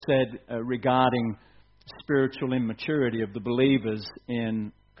said regarding spiritual immaturity of the believers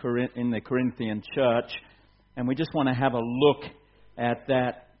in the Corinthian church, and we just want to have a look at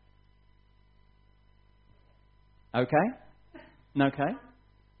that. Okay? Okay?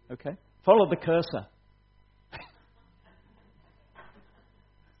 Okay. Follow the cursor.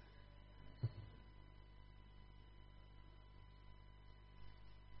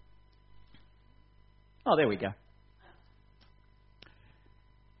 Oh, there we go.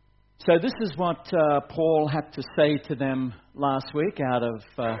 So this is what Paul had to say to them last week out of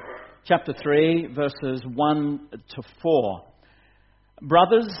chapter 3, verses 1 to 4.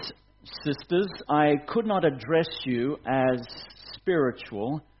 Brothers, sisters, I could not address you as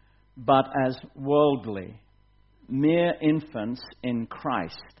spiritual, but as worldly, mere infants in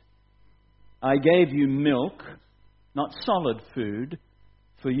Christ. I gave you milk, not solid food,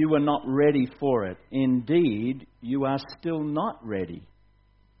 for you were not ready for it. Indeed, you are still not ready.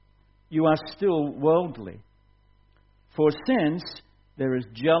 You are still worldly. For since there is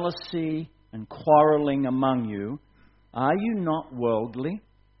jealousy and quarreling among you, are you not worldly?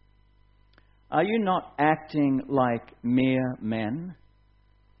 Are you not acting like mere men?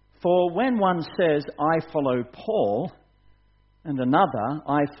 For when one says, I follow Paul, and another,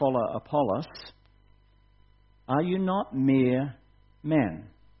 I follow Apollos, are you not mere men?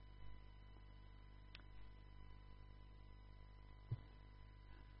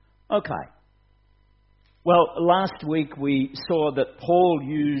 Okay. Well, last week we saw that Paul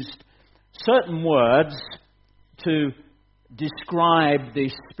used certain words to describe the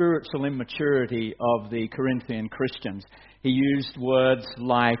spiritual immaturity of the Corinthian Christians. He used words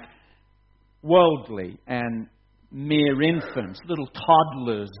like worldly and mere infants, little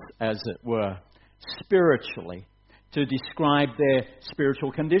toddlers, as it were, spiritually, to describe their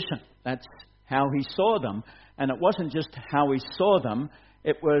spiritual condition. That's how he saw them. And it wasn't just how he saw them,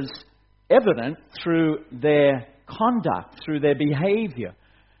 it was evident through their conduct, through their behavior.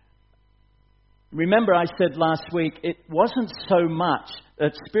 Remember, I said last week, it wasn't so much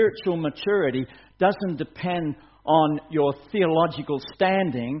that spiritual maturity doesn't depend on your theological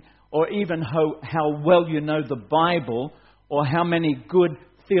standing or even how well you know the Bible or how many good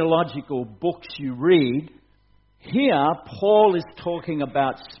theological books you read. Here, Paul is talking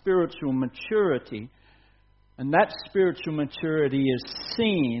about spiritual maturity, and that spiritual maturity is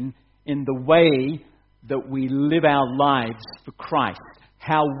seen in the way that we live our lives for Christ,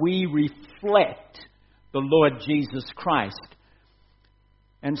 how we reflect the Lord Jesus Christ.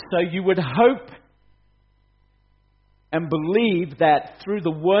 And so you would hope and believe that through the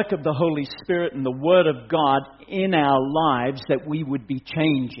work of the Holy Spirit and the Word of God in our lives that we would be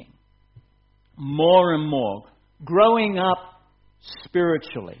changing more and more, growing up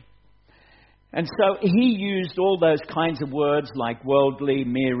spiritually. And so he used all those kinds of words like worldly,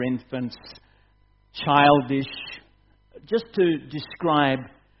 mere infants, childish, just to describe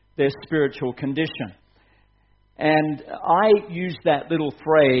their spiritual condition. And I use that little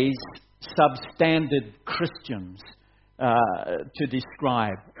phrase, substandard Christians, to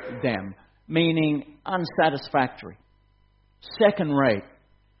describe them, meaning unsatisfactory, second-rate,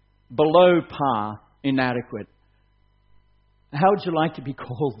 below par, inadequate. How would you like to be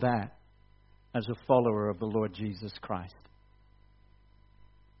called that as a follower of the Lord Jesus Christ?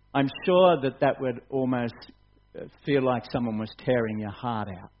 I'm sure that would almost feel like someone was tearing your heart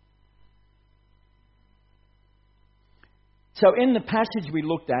out. So in the passage we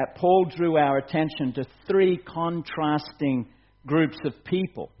looked at, Paul drew our attention to three contrasting groups of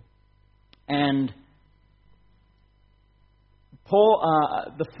people. And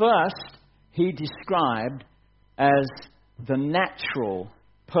Paul, the first, he described as the natural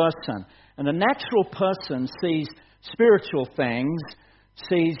person. And the natural person sees spiritual things,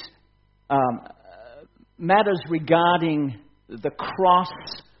 sees matters regarding the cross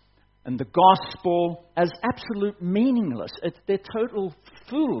and the gospel as absolute meaningless. They're total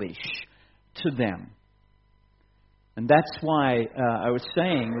foolish to them. And that's why I was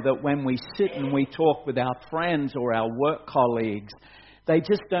saying that when we sit and we talk with our friends or our work colleagues, they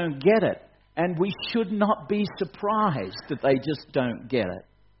just don't get it. And we should not be surprised that they just don't get it.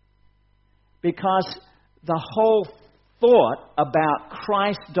 Because the whole thought about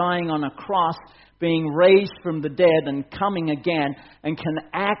Christ dying on a cross, being raised from the dead and coming again and can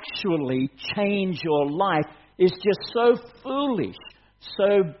actually change your life is just so foolish,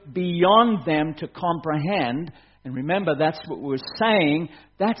 so beyond them to comprehend. And remember, that's what we were saying.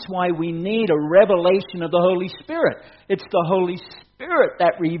 That's why we need a revelation of the Holy Spirit. It's the Holy Spirit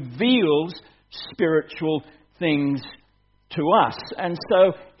that reveals spiritual things to us. And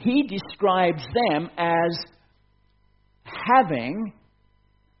so he describes them as having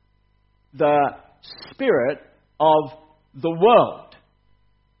the spirit of the world.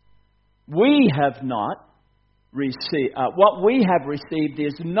 We have not received, what we have received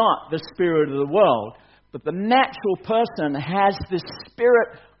is not the spirit of the world, but the natural person has the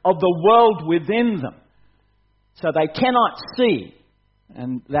spirit of the world within them. So they cannot see.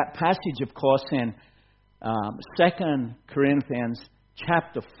 And that passage, of course, in 2 Corinthians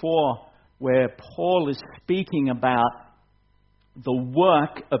chapter 4, where Paul is speaking about the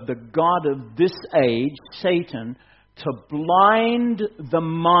work of the god of this age, Satan, to blind the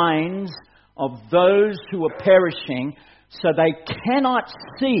minds of those who are perishing so they cannot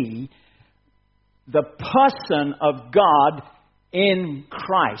see the person of God in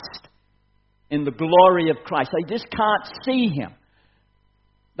Christ, in the glory of Christ. They just can't see Him.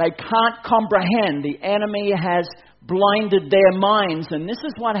 They can't comprehend. The enemy has blinded their minds. And this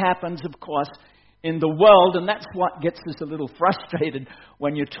is what happens, of course, in the world. And that's what gets us a little frustrated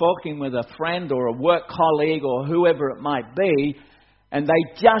when you're talking with a friend or a work colleague or whoever it might be, and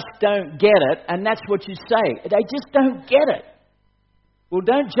they just don't get it. And that's what you say. They just don't get it. Well,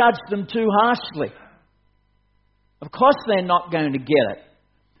 don't judge them too harshly. Of course they're not going to get it.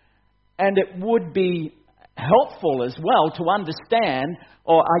 And it would be helpful as well to understand,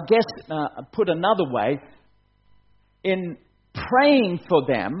 or I guess put another way, in praying for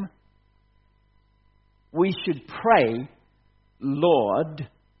them, we should pray, Lord,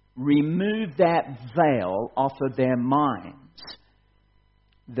 remove that veil off of their minds,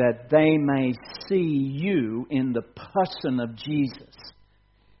 that they may see you in the person of Jesus.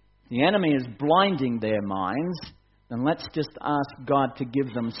 The enemy is blinding their minds, then let's just ask God to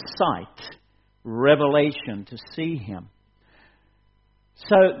give them sight, revelation, to see Him.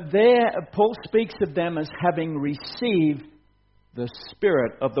 So there, Paul speaks of them as having received the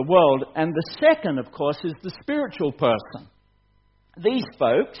spirit of the world. And the second, of course, is the spiritual person. These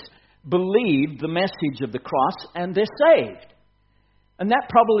folks believe the message of the cross and they're saved. And that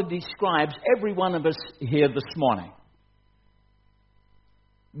probably describes every one of us here this morning.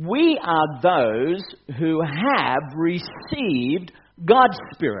 We are those who have received God's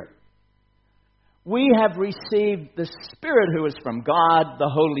Spirit. We have received the Spirit who is from God, the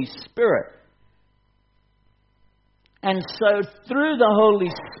Holy Spirit. And so through the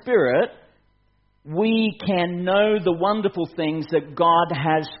Holy Spirit, we can know the wonderful things that God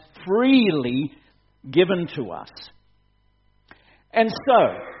has freely given to us. And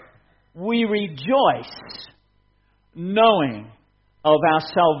so, we rejoice knowing of our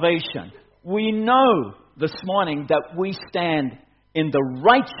salvation. We know this morning that we stand in the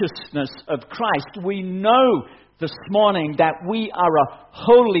righteousness of Christ. We know this morning that we are a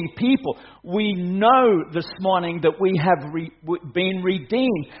holy people. We know this morning that we have been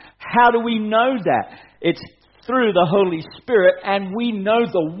redeemed. How do we know that? It's through the Holy Spirit, and we know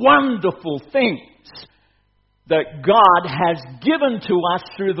the wonderful things that God has given to us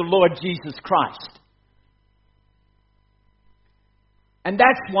through the Lord Jesus Christ. And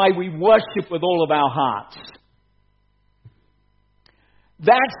that's why we worship with all of our hearts.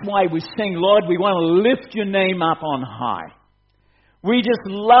 That's why we sing, Lord, we want to lift your name up on high. We just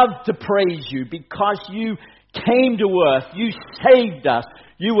love to praise you because you came to earth, you saved us,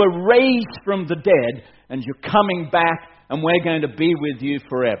 you were raised from the dead, and you're coming back, and we're going to be with you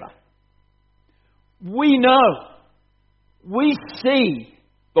forever. We know, we see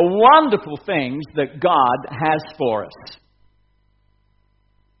the wonderful things that God has for us.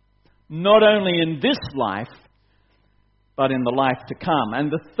 Not only in this life, but in the life to come. And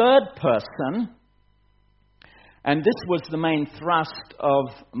the third person, and this was the main thrust of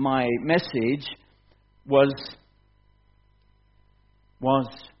my message, was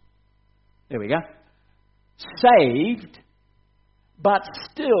there we go, saved, but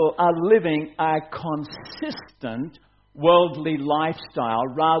still are living a consistent worldly lifestyle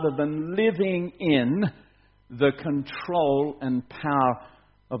rather than living in the control and power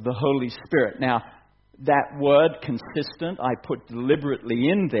of the Holy Spirit. Now, that word consistent I put deliberately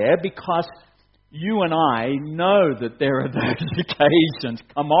in there because you and I know that there are those occasions,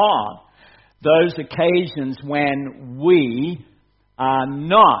 come on, those occasions when we are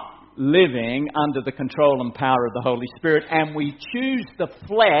not living under the control and power of the Holy Spirit, and we choose the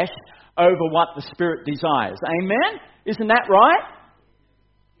flesh over what the Spirit desires. Amen? Isn't that right?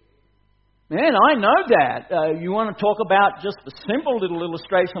 Man, I know that. You want to talk about just a simple little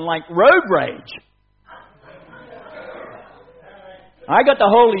illustration like road rage. I got the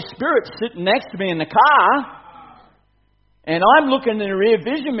Holy Spirit sitting next to me in the car, and I'm looking in the rear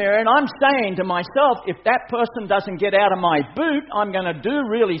vision mirror, and I'm saying to myself, if that person doesn't get out of my boot, I'm going to do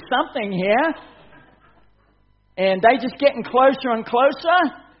really something here. And they just getting closer and closer,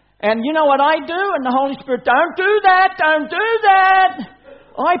 And you know what I do? And the Holy Spirit, don't do that, don't do that.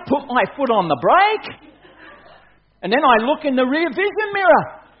 I put my foot on the brake. And then I look in the rear vision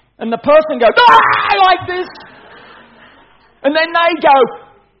mirror. And the person goes, ah, like this. And then they go.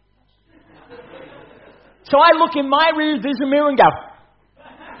 So I look in my rear vision mirror and go.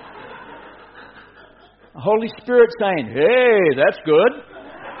 The Holy Spirit saying, hey, that's good.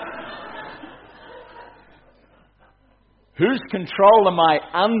 Whose control am I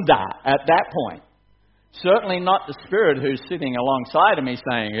under at that point? Certainly not the Spirit who's sitting alongside of me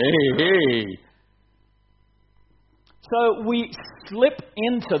saying, hey, hey. So we slip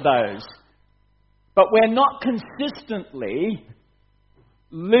into those, but we're not consistently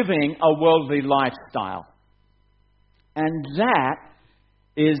living a worldly lifestyle. And that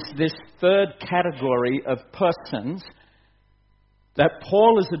is this third category of persons that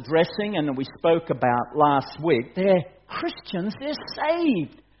Paul is addressing and that we spoke about last week. They're Christians, they're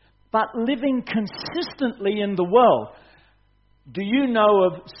saved, but living consistently in the world. Do you know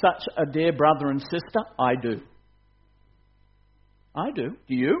of such a dear brother and sister? I do. I do.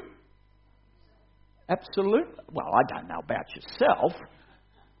 Do you? Absolutely. Well, I don't know about yourself.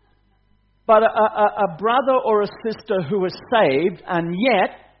 But a brother or a sister who is saved and yet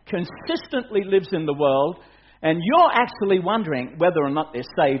consistently lives in the world, and you're actually wondering whether or not they're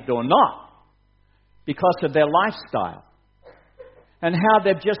saved or not because of their lifestyle and how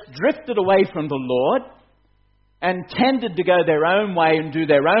they've just drifted away from the Lord and tended to go their own way and do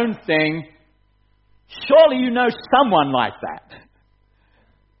their own thing. Surely you know someone like that.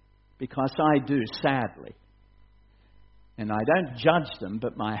 Because I do, sadly. And I don't judge them,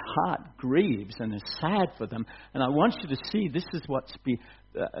 but my heart grieves and is sad for them. And I want you to see this is what's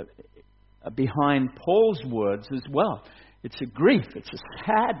behind Paul's words as well. It's a grief, it's a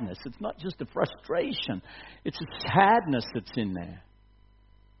sadness. It's not just a frustration. It's a sadness that's in there.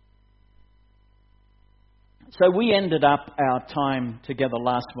 So we ended up our time together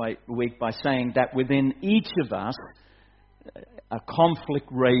last week by saying that within each of us, a conflict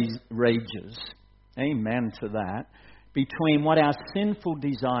rages. Amen to that. Between what our sinful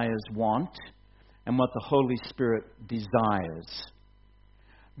desires want and what the Holy Spirit desires.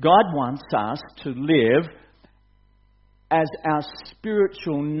 God wants us to live as our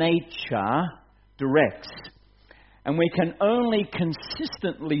spiritual nature directs. And we can only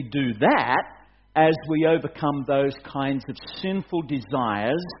consistently do that as we overcome those kinds of sinful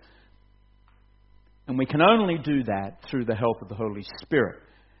desires. And we can only do that through the help of the Holy Spirit.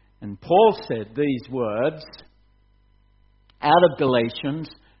 And Paul said these words out of Galatians,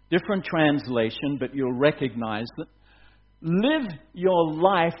 different translation, but you'll recognize that. Live your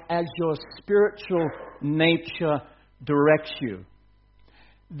life as your spiritual nature directs you.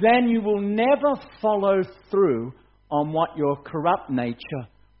 Then you will never follow through on what your corrupt nature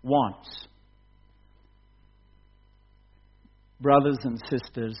wants. Brothers and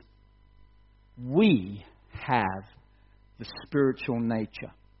sisters, we have the spiritual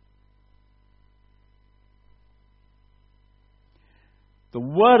nature. The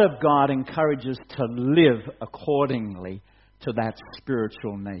Word of God encourages to live accordingly to that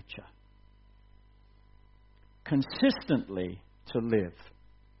spiritual nature. Consistently to live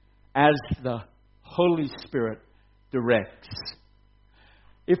as the Holy Spirit directs.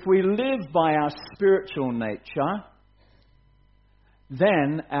 If we live by our spiritual nature,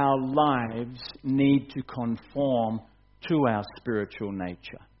 then our lives need to conform to our spiritual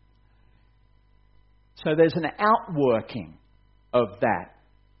nature. So there's an outworking of that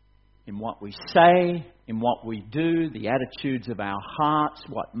in what we say, in what we do, the attitudes of our hearts,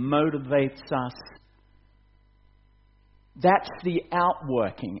 what motivates us. That's the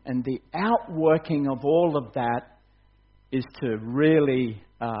outworking. And the outworking of all of that is to really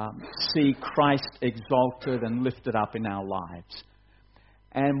see Christ exalted and lifted up in our lives.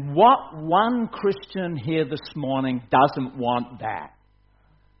 And what one Christian here this morning doesn't want that?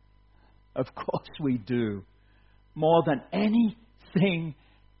 Of course we do. More than anything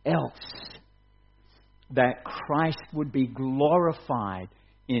else, that Christ would be glorified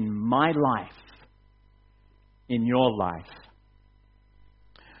in my life, in your life.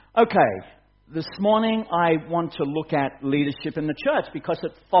 Okay, this morning I want to look at leadership in the church because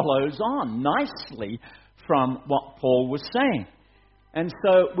it follows on nicely from what Paul was saying. And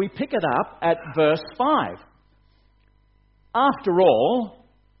so we pick it up at verse 5. After all,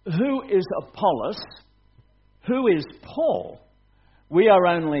 who is Apollos? Who is Paul? We are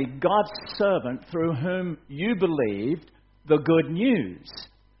only God's servant through whom you believed the good news.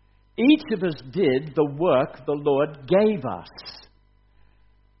 Each of us did the work the Lord gave us.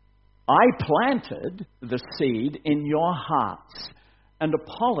 I planted the seed in your hearts, and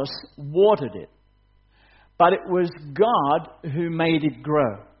Apollos watered it, but it was God who made it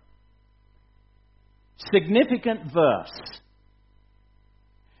grow. Significant verse.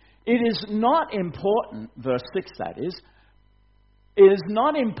 It is not important, verse 6 that is, it is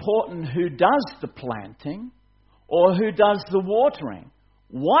not important who does the planting or who does the watering.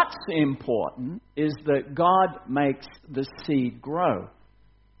 What's important is that God makes the seed grow.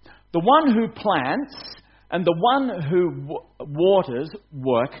 The one who plants and the one who waters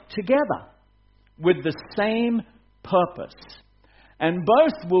work together with the same purpose, and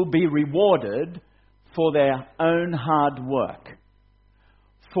both will be rewarded for their own hard work.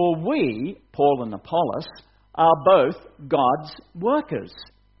 For we, Paul and Apollos, are both God's workers,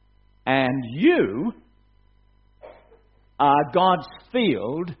 and you are God's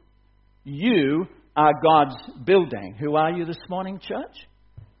field, you are God's building. Who are you this morning, church?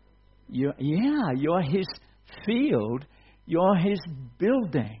 You're His field, you're His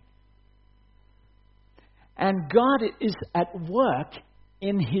building. And God is at work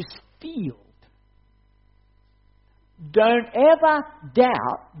in His field. Don't ever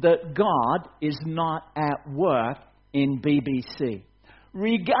doubt that God is not at work in BBC.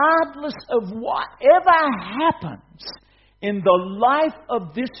 Regardless of whatever happens in the life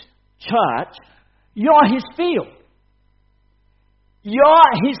of this church, you're His field.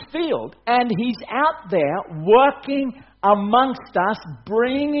 You're His field, and He's out there working amongst us,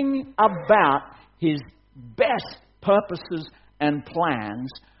 bringing about His best purposes and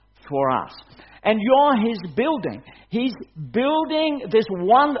plans for us. And you're His building. He's building this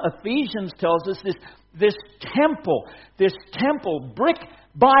one, Ephesians tells us, this temple, brick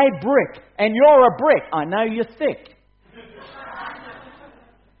by brick. And you're a brick. I know you're thick.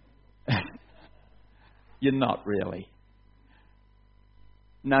 You're not really.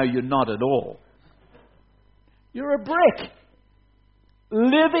 No, you're not at all. You're a brick.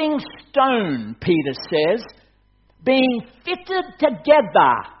 Living stone, Peter says, being fitted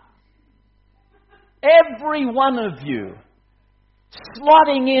together. Every one of you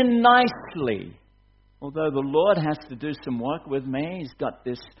slotting in nicely. Although the Lord has to do some work with me. He's got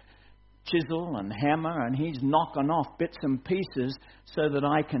this chisel and hammer and He's knocking off bits and pieces so that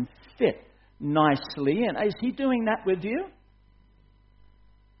I can fit nicely. And is He doing that with you?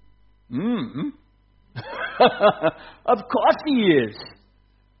 Of course He is.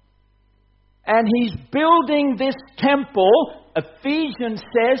 And He's building this temple, Ephesians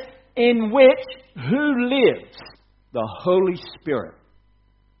says, in which who lives? The Holy Spirit.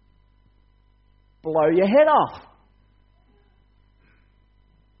 Blow your head off.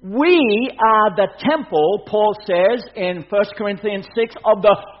 We are the temple, Paul says in 1 Corinthians 6, of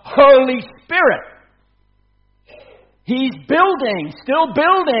the Holy Spirit. He's building, still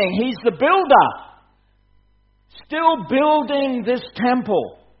building. He's the builder. Still building this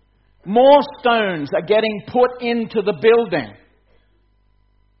temple. More stones are getting put into the building.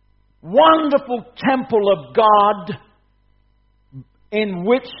 Wonderful temple of God in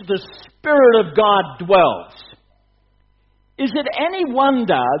which the Spirit of God dwells. Is it any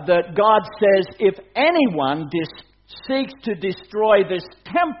wonder that God says, if anyone seeks to destroy this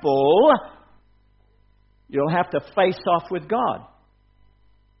temple, you'll have to face off with God?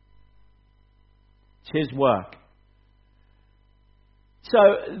 It's His work. So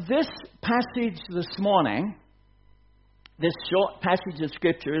this passage this morning, this short passage of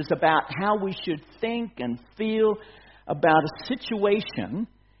Scripture, is about how we should think and feel about a situation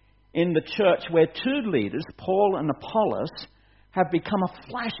in the church where two leaders, Paul and Apollos, have become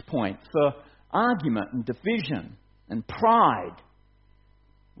a flashpoint for argument and division and pride.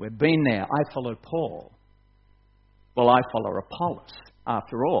 We've been there. I follow Paul. Well, I follow Apollos.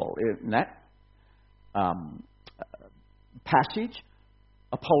 After all, in that passage,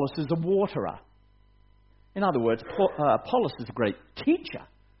 Apollos is a waterer. In other words, Apollos is a great teacher.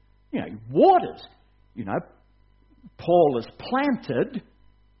 He waters. Paul has planted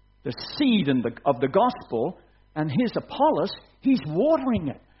the seed of the gospel, and here's Apollos. He's watering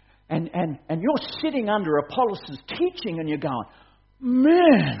it. And you're sitting under Apollos' teaching, and you're going,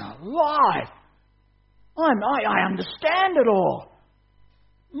 man alive, I understand it all.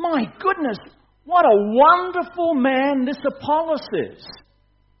 My goodness, what a wonderful man this Apollos is.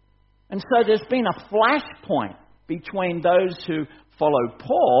 And so there's been a flashpoint between those who follow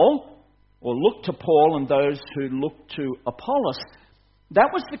Paul, or look to Paul, and those who look to Apollos. That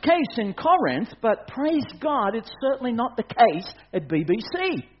was the case in Corinth, but praise God, it's certainly not the case at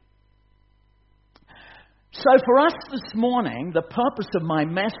BBC. So for us this morning, the purpose of my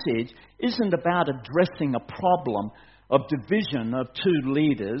message isn't about addressing a problem of division of two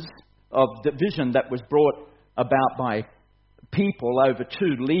leaders, of division that was brought about by people over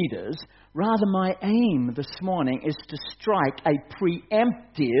two leaders. Rather, my aim this morning is to strike a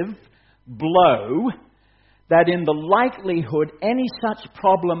preemptive blow that in the likelihood any such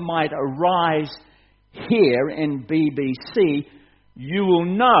problem might arise here in BBC, you will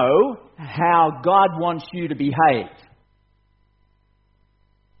know how God wants you to behave.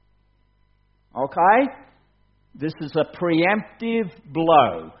 Okay? This is a preemptive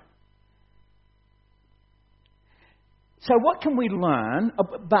blow. So what can we learn,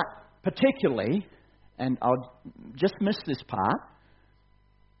 but particularly, and I'll just miss this part,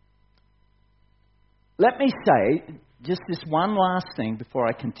 let me say just this one last thing before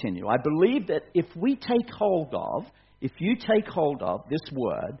I continue. I believe that if you take hold of this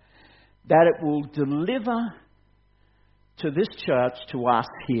word, that it will deliver to this church, to us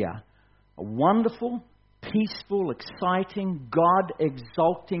here, a wonderful, peaceful, exciting,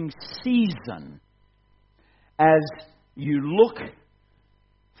 God-exalting season as you look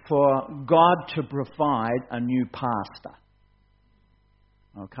for God to provide a new pastor.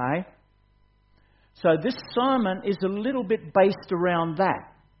 Okay? So this sermon is a little bit based around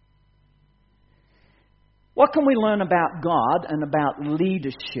that. What can we learn about God and about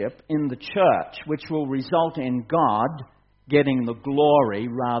leadership in the church, which will result in God getting the glory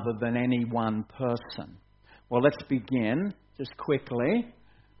rather than any one person? Well, let's begin just quickly.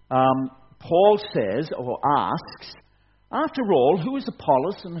 Paul says, or asks, after all, who is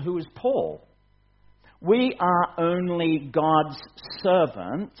Apollos and who is Paul? We are only God's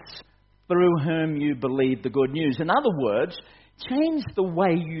servants through whom you believe the good news. In other words, change the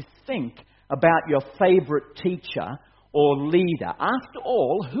way you think about your favorite teacher or leader. After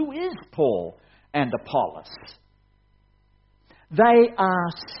all, who is Paul and Apollos? They are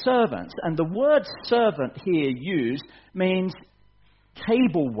servants, and the word servant here used means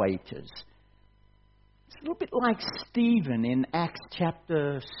table waiters. It's a little bit like Stephen in Acts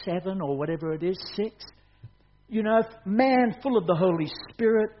chapter 7 or whatever it is, 6. You know, man full of the Holy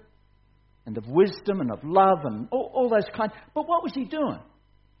Spirit and of wisdom and of love and all those kinds. But what was he doing?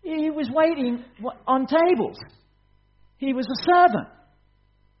 He was waiting on tables. He was a servant.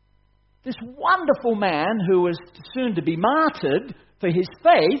 This wonderful man who was soon to be martyred for his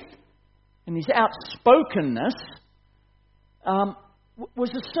faith and his outspokenness was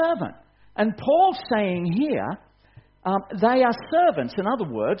a servant. And Paul's saying here, they are servants. In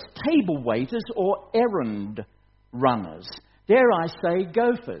other words, table waiters or errand runners. Dare I say,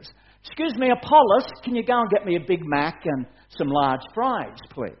 gophers. Excuse me, Apollos, can you go and get me a Big Mac and some large fries,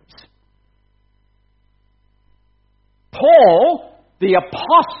 please? Paul, the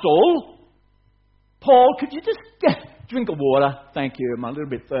apostle, Paul, could you just drink of water? Thank you, I'm a little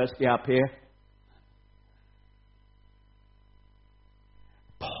bit thirsty up here.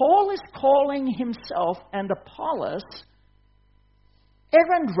 Paul is calling himself and Apollos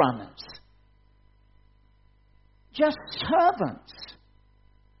errand runners, just servants.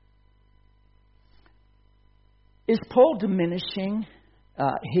 Is Paul diminishing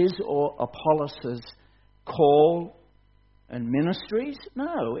his or Apollos' call and ministries?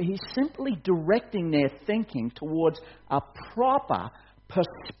 No, he's simply directing their thinking towards a proper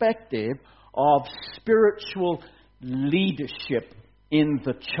perspective of spiritual leadership in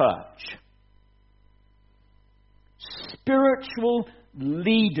the church. Spiritual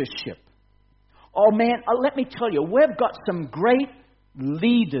leadership. Oh man, let me tell you, we've got some great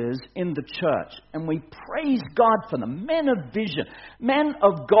leaders in the church, and we praise God for them. Men of vision, men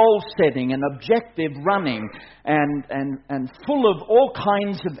of goal setting and objective running, and full of all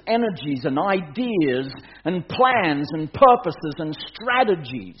kinds of energies and ideas and plans and purposes and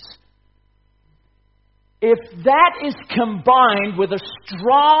strategies. If that is combined with a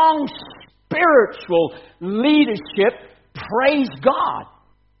strong spiritual leadership, praise God.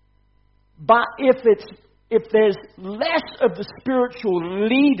 But if there's less of the spiritual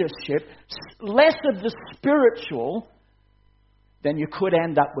leadership, less of the spiritual, then you could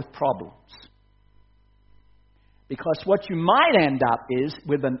end up with problems. Because what you might end up is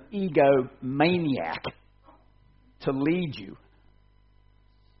with an egomaniac to lead you,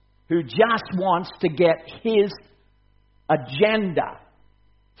 who just wants to get his agenda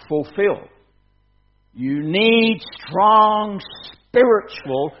fulfilled. You need strong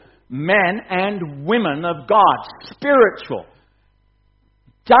spiritual men and women of God. Spiritual.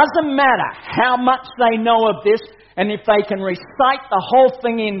 Doesn't matter how much they know of this, and if they can recite the whole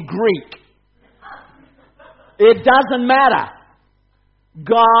thing in Greek. It doesn't matter.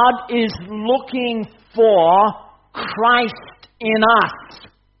 God is looking for Christ in us.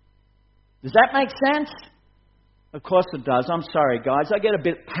 Does that make sense? Of course it does. I'm sorry, guys. I get a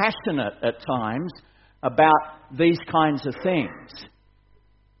bit passionate at times. about these kinds of things.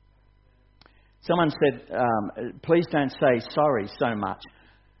 Someone said, please don't say sorry so much.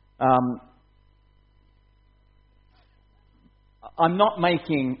 I'm not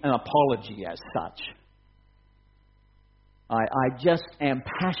making an apology as such. I just am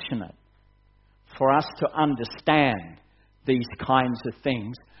passionate for us to understand these kinds of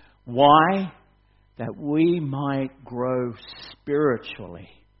things. Why? That we might grow spiritually.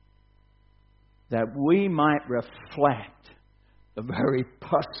 That we might reflect the very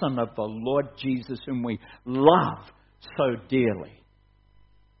person of the Lord Jesus whom we love so dearly.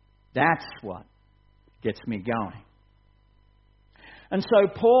 That's what gets me going. And so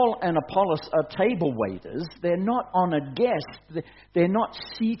Paul and Apollos are table waiters. They're not honoured guests. They're not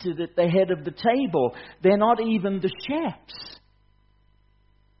seated at the head of the table. They're not even the chefs.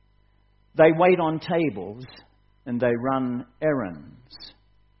 They wait on tables and they run errands.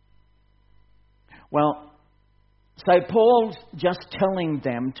 Well, so Paul's just telling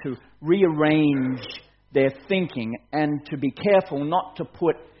them to rearrange their thinking and to be careful not to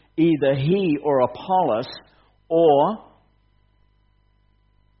put either he or Apollos or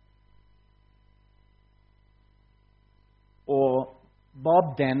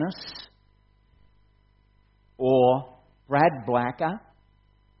Bob Dennis or Brad Blacker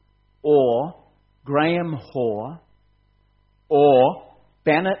or Graham Hoare or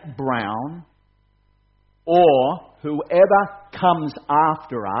Bennett Brown or whoever comes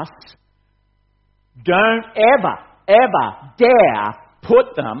after us. Don't ever dare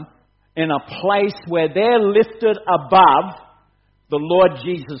put them in a place where they're lifted above the Lord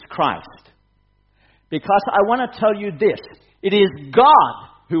Jesus Christ. Because I want to tell you this, it is God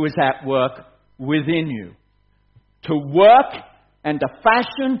who is at work within you to work and to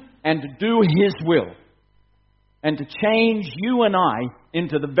fashion and to do His will and to change you and I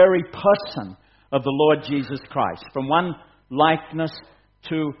into the very person of the Lord Jesus Christ, from one likeness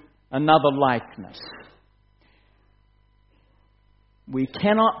to another likeness. We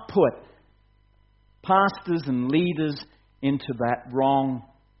cannot put pastors and leaders into that wrong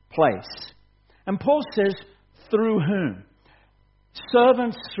place. And Paul says, through whom?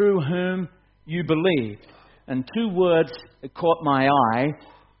 Servants through whom you believed. And two words caught my eye.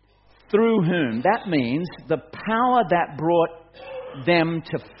 Through whom. That means the power that brought them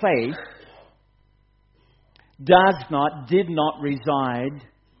to faith did not reside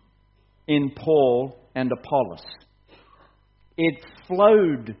in Paul and Apollos. It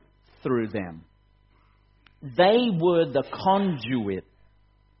flowed through them. They were the conduit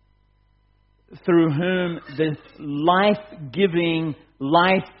through whom the life-giving,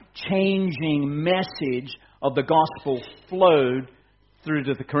 life-changing message of the gospel flowed through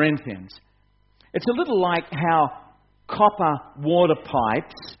to the Corinthians. It's a little like how copper water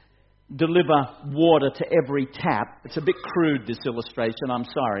pipes deliver water to every tap. It's a bit crude, this illustration, I'm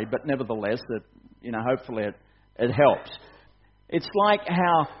sorry, but nevertheless, hopefully it helps. It's like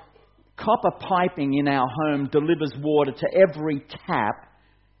how copper piping in our home delivers water to every tap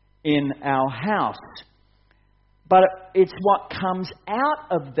in our house. But it's what comes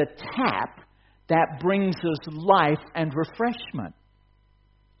out of the tap that brings us life and refreshment.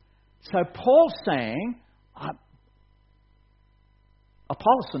 So Paul's saying,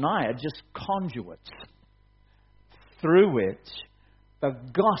 Apollos and I are just conduits through which the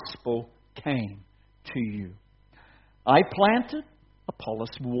gospel came to you. I planted, Apollos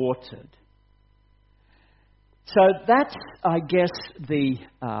watered. So that's, I guess, the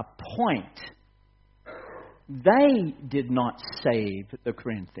point. They did not save the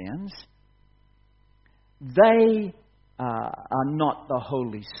Corinthians. They are not the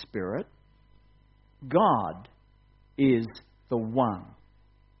Holy Spirit. God is the one,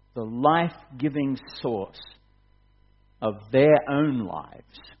 the life-giving source of their own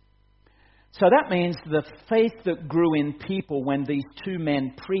lives. So that means the faith that grew in people when these two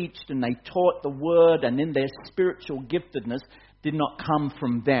men preached and they taught the word and in their spiritual giftedness did not come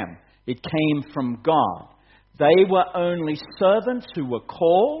from them. It came from God. They were only servants who were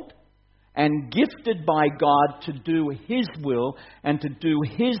called and gifted by God to do His will and to do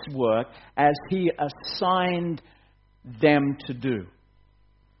His work as He assigned them to do.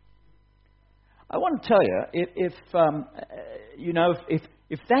 I want to tell you,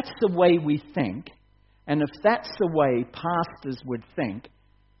 if that's the way we think, and if that's the way pastors would think,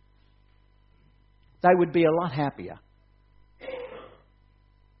 they would be a lot happier.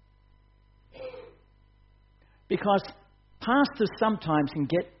 Because pastors sometimes can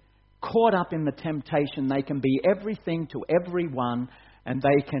get caught up in the temptation. They can be everything to everyone, and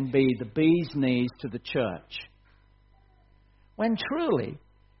they can be the bee's knees to the church. When truly,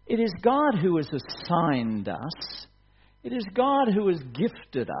 It is God who has assigned us. It is God who has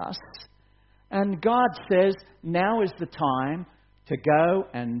gifted us. And God says, now is the time to go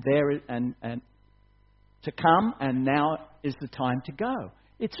and to come, and now is the time to go.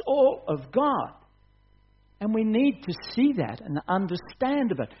 It's all of God. And we need to see that and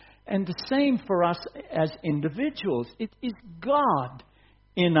understand of it. And the same for us as individuals. It is God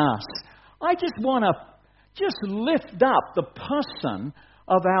in us. I just want to lift up the person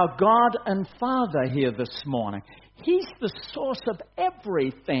of our God and Father here this morning. He's the source of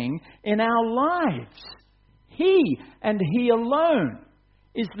everything in our lives. He and He alone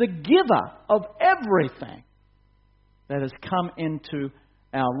is the giver of everything that has come into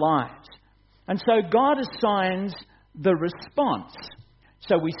our lives. And so God assigns the response.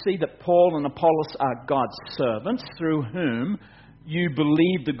 So we see that Paul and Apollos are God's servants through whom you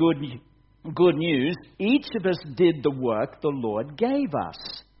believe the good news. Each of us did the work the Lord gave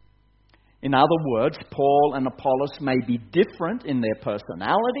us. In other words, Paul and Apollos may be different in their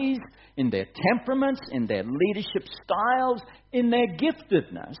personalities, in their temperaments, in their leadership styles, in their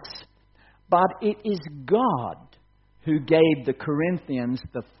giftedness. But it is God who gave the Corinthians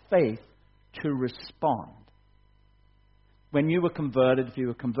the faith to respond. When you were converted, if you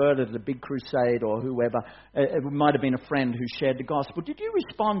were converted at a big crusade or whoever, it might have been a friend who shared the gospel. Did you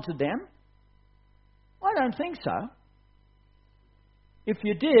respond to them? I don't think so. If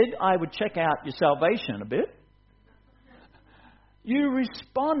you did, I would check out your salvation a bit. You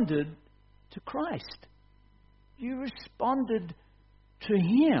responded to Christ. You responded to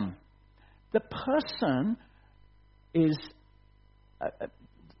Him. The person is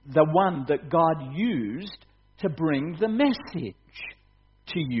the one that God used to bring the message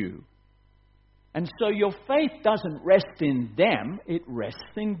to you. And so your faith doesn't rest in them, it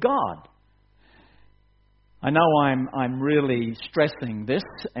rests in God. I know I'm really stressing this,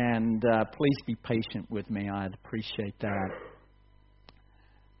 and please be patient with me. I'd appreciate that.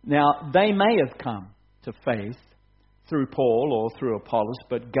 Now, they may have come to faith through Paul or through Apollos,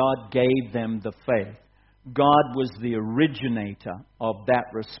 but God gave them the faith. God was the originator of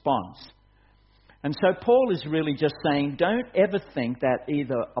that response. And so Paul is really just saying, don't ever think that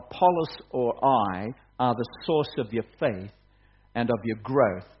either Apollos or I are the source of your faith and of your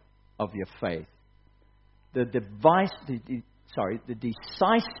growth of your faith. The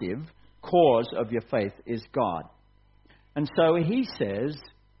decisive cause of your faith is God. And so he says,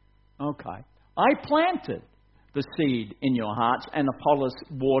 okay, I planted the seed in your hearts and Apollos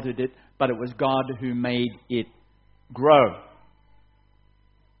watered it, but it was God who made it grow.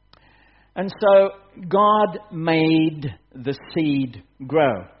 And so God made the seed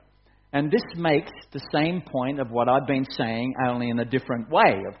grow. And this makes the same point of what I've been saying, only in a different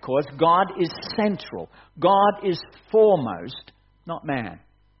way. Of course, God is central. God is foremost, not man.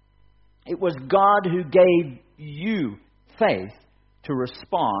 It was God who gave you faith to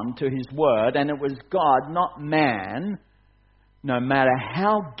respond to His word, and it was God, not man, no matter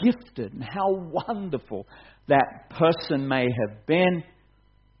how gifted and how wonderful that person may have been.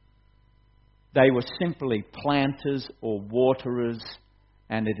 They were simply planters or waterers,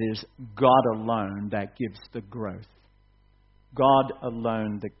 and it is God alone that gives the growth. God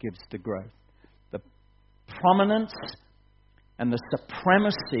alone that gives the growth. The prominence and the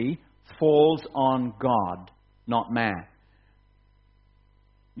supremacy falls on God, not man.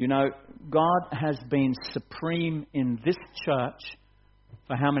 You know, God has been supreme in this church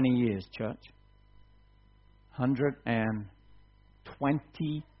for how many years, church?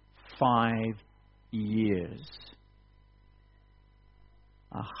 125 years.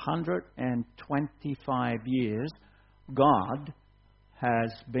 125 years, God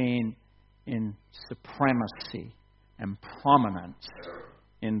has been in supremacy and prominence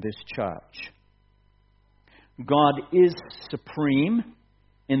in this church. God is supreme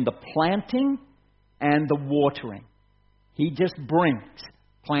in the planting and the watering. He just brings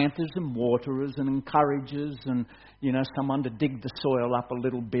planters and waterers and encourages and, someone to dig the soil up a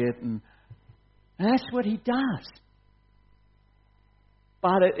little bit. And that's what He does.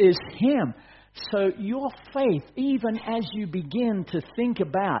 But it is Him. So your faith, even as you begin to think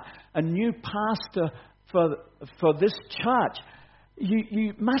about a new pastor for this church,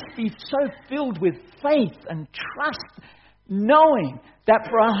 you must be so filled with faith and trust, knowing that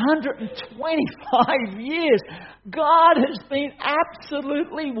for 125 years, God has been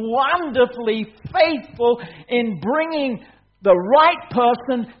absolutely wonderfully faithful in bringing the right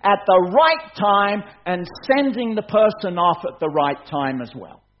person at the right time and sending the person off at the right time as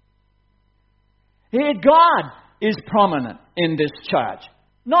well. Here, God is prominent in this church.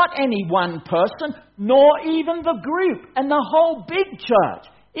 Not any one person, nor even the group and the whole big church.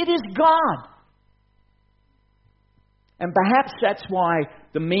 It is God. And perhaps that's why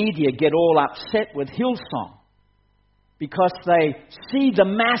the media get all upset with Hillsong. Because they see the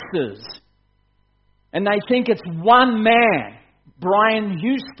masses and they think it's one man, Brian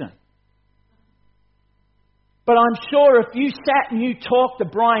Houston. But I'm sure if you sat and you talked to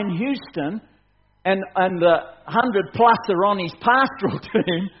Brian Houston and the 100 plus are on his pastoral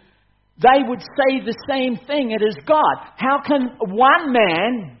team, they would say the same thing. It is God. How can one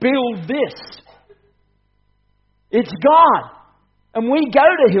man build this? It's God. And we go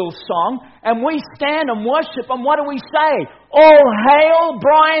to Hillsong and we stand and worship, and what do we say? All hail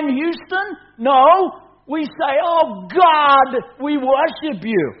Brian Houston? No. We say, oh God, we worship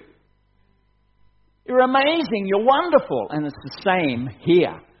you. You're amazing. You're wonderful. And it's the same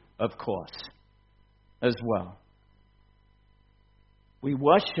here, of course, as well. We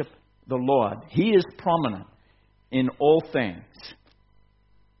worship the Lord. He is prominent in all things.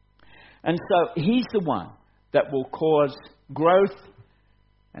 And so He's the one that will cause growth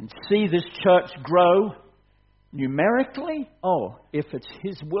and see this church grow numerically. Oh, if it's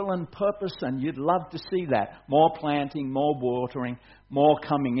His will and purpose, and you'd love to see that. More planting, more watering, more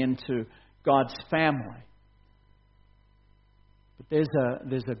coming into God's family. But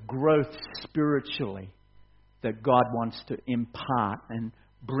there's a growth spiritually that God wants to impart and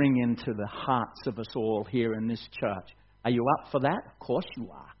bring into the hearts of us all here in this church. Are you up for that? Of course you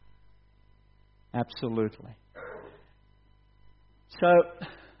are. Absolutely. So,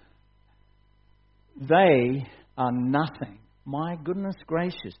 they are nothing. My goodness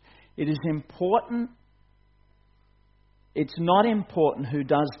gracious. It is important. It's not important who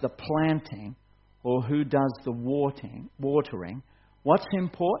does the planting or who does the watering. What's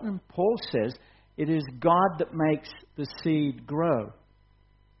important? Paul says, it is God that makes the seed grow.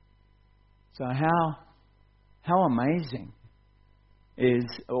 So how amazing is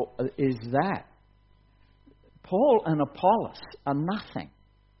that? Paul and Apollos are nothing.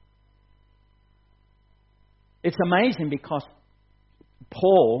 It's amazing because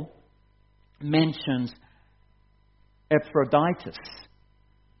Paul mentions Epaphroditus,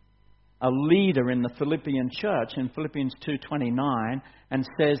 a leader in the Philippian church, in Philippians 2:29, and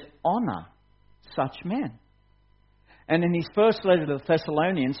says, honor such men. And in his first letter to the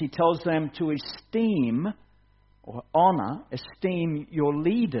Thessalonians, he tells them to esteem or honor, esteem your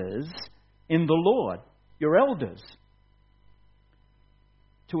leaders in the Lord, your elders.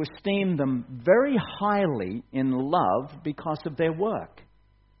 To esteem them very highly in love because of their work.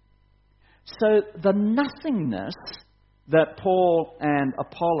 So the nothingness that Paul and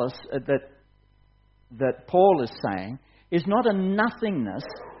Apollos, that Paul is saying, is not a nothingness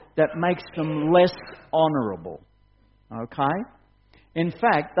that makes them less honourable. Okay? In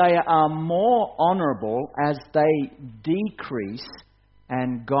fact, they are more honourable as they decrease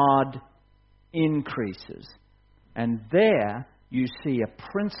and God increases. And there you see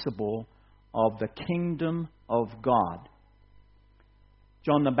a principle of the kingdom of God.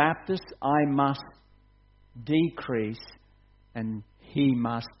 John the Baptist, I must decrease and He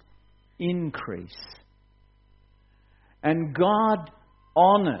must increase. And God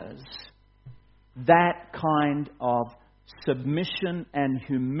honours that kind of submission and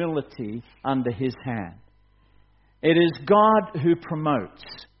humility under His hand. It is God who promotes.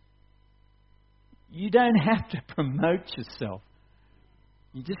 You don't have to promote yourself.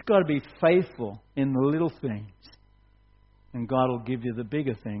 You just got to be faithful in the little things. And God will give you the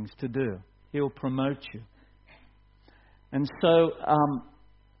bigger things to do. He'll promote you. And so,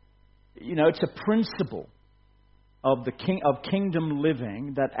 it's a principle of kingdom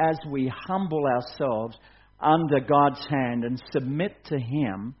living that as we humble ourselves under God's hand and submit to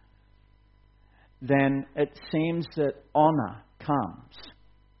Him, then it seems that honor comes.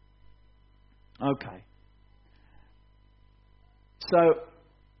 Okay. So,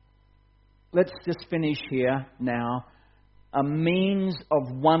 let's just finish here now. A means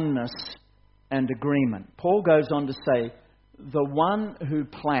of oneness and agreement. Paul goes on to say, the one who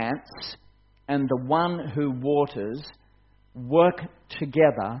plants and the one who waters work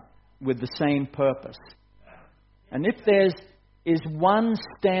together with the same purpose. And if there is one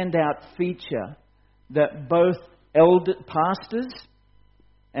standout feature that both pastors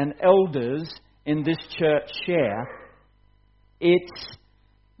and elders in this church share, it's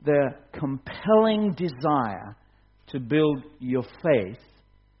the compelling desire to build your faith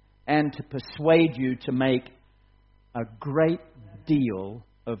and to persuade you to make a great deal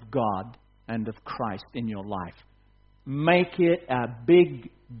of God and of Christ in your life. Make it a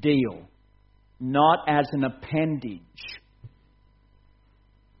big deal, not as an appendage.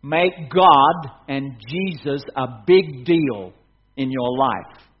 Make God and Jesus a big deal in your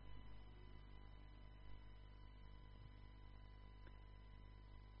life.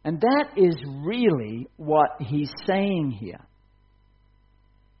 And that is really what he's saying here.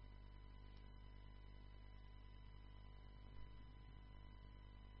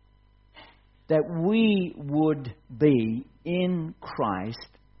 That we would be in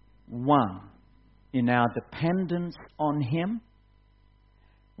Christ one in our dependence on Him,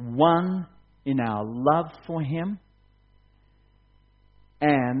 one in our love for Him,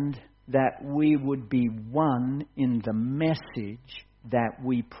 and that we would be one in the message that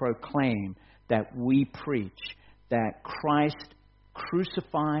we proclaim, that we preach, that Christ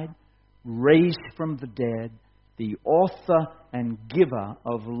crucified, raised from the dead, the author and giver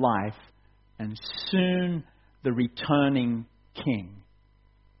of life, and soon the returning King.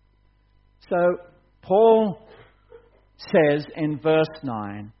 So Paul says in verse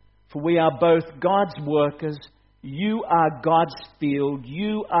 9, "For we are both God's workers, you are God's field,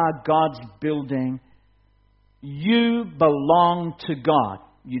 you are God's building, you belong to God."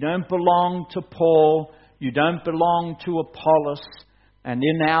 You don't belong to Paul, you don't belong to Apollos, and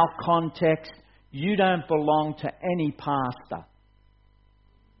in our context, you don't belong to any pastor.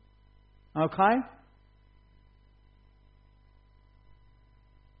 Okay?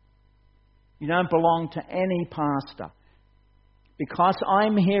 You don't belong to any pastor. Because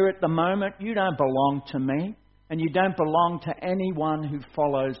I'm here at the moment, you don't belong to me, and you don't belong to anyone who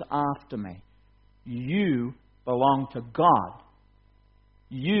follows after me. You belong to God.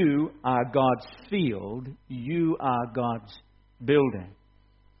 You are God's field. You are God's building.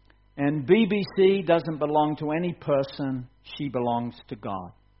 And BBC doesn't belong to any person. She belongs to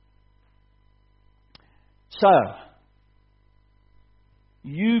God. So,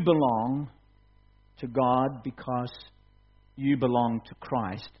 you belong to God because you belong to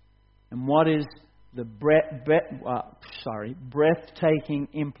Christ. And what is the breathtaking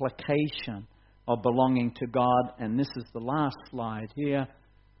implication of belonging to God? And this is the last slide here.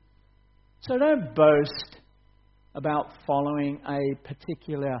 So don't boast about following a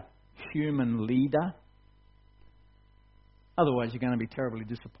particular human leader. Otherwise, you're going to be terribly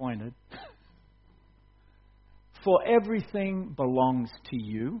disappointed. For everything belongs to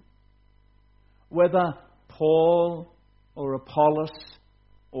you, whether Paul or Apollos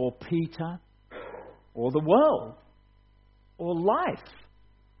or Peter or the world or life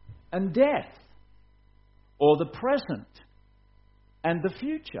and death or the present and the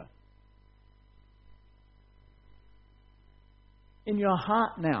future. In your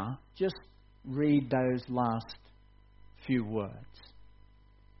heart now, just read those last few words.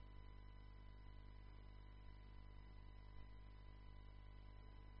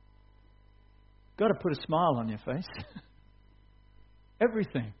 Got to put a smile on your face.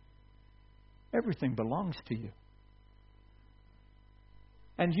 Everything belongs to you.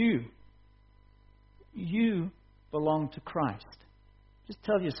 And you belong to Christ. Just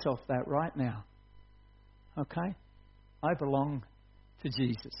tell yourself that right now. Okay? I belong to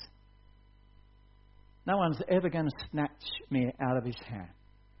Jesus. No one's ever going to snatch me out of His hand.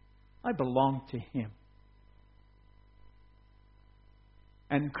 I belong to Him.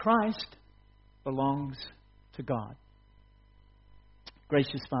 And Christ belongs to God.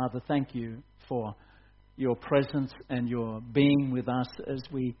 Gracious Father, thank you for your presence and your being with us as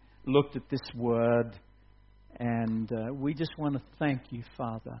we looked at this word. And we just want to thank you,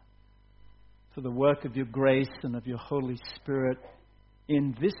 Father, for the work of your grace and of your Holy Spirit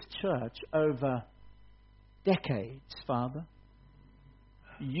in this church over decades, Father.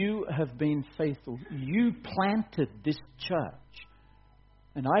 You have been faithful. You planted this church.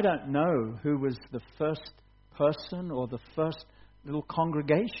 And I don't know who was the first person or the first little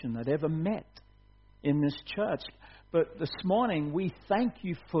congregation that ever met in this church. But this morning, we thank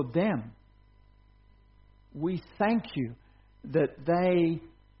you for them. We thank you that they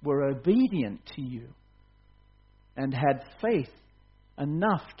were obedient to you and had faith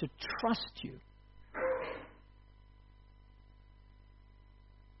enough to trust you.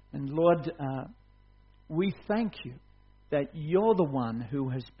 And Lord, we thank you that you're the one who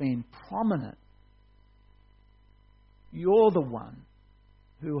has been prominent. You're the one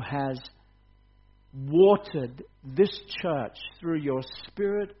who has watered this church through your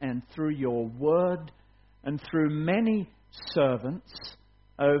Spirit and through your word and through many servants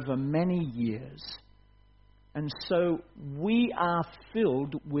over many years. And so we are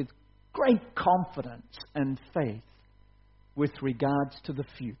filled with great confidence and faith with regards to the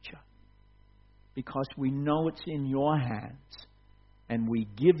future, because we know it's in your hands, and we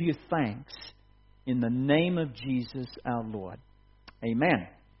give you thanks in the name of Jesus our Lord. Amen.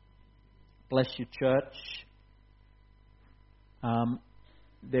 Bless you, church.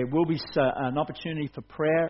 There will be an opportunity for prayer